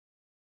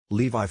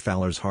Levi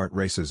Fowler's heart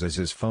races as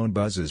his phone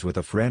buzzes with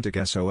a frantic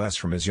SOS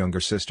from his younger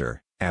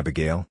sister,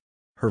 Abigail.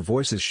 Her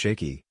voice is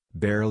shaky,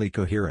 barely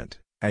coherent,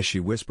 as she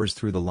whispers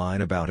through the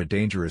line about a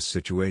dangerous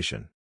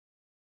situation.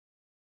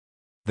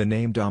 The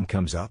name Dom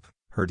comes up,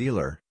 her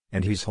dealer,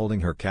 and he's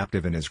holding her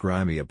captive in his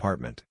grimy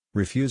apartment,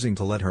 refusing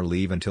to let her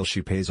leave until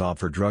she pays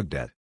off her drug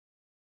debt.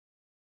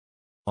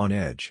 On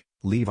edge,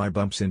 Levi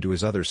bumps into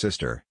his other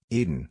sister,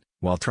 Eden,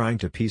 while trying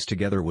to piece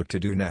together what to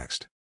do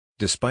next.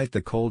 Despite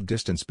the cold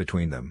distance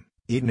between them,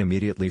 Eden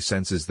immediately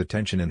senses the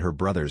tension in her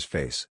brother's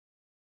face.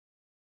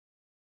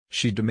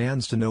 She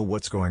demands to know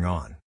what's going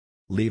on.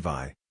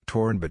 Levi,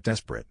 torn but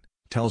desperate,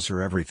 tells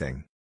her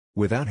everything.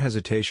 Without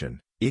hesitation,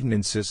 Eden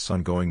insists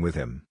on going with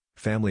him,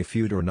 family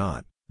feud or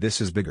not,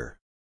 this is bigger.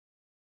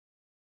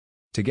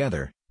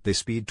 Together, they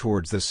speed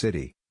towards the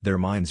city, their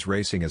minds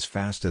racing as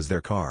fast as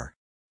their car.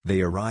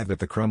 They arrive at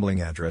the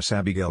crumbling address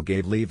Abigail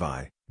gave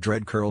Levi,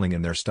 dread curling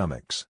in their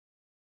stomachs.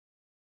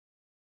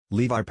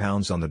 Levi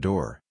pounds on the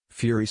door,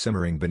 fury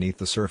simmering beneath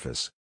the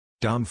surface.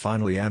 Dom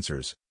finally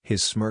answers,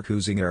 his smirk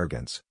oozing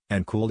arrogance,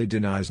 and coolly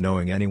denies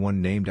knowing anyone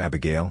named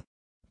Abigail.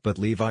 But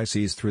Levi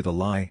sees through the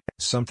lie,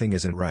 something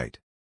isn't right.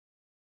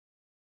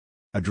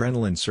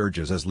 Adrenaline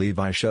surges as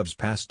Levi shoves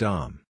past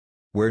Dom.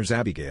 "Where's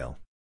Abigail?"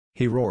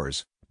 he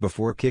roars,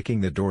 before kicking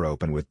the door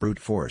open with brute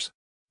force.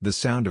 The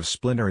sound of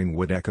splintering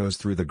wood echoes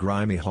through the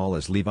grimy hall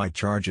as Levi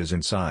charges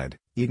inside,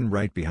 Eden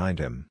right behind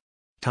him.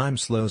 Time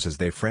slows as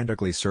they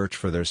frantically search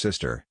for their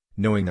sister,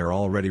 knowing they're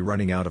already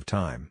running out of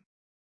time.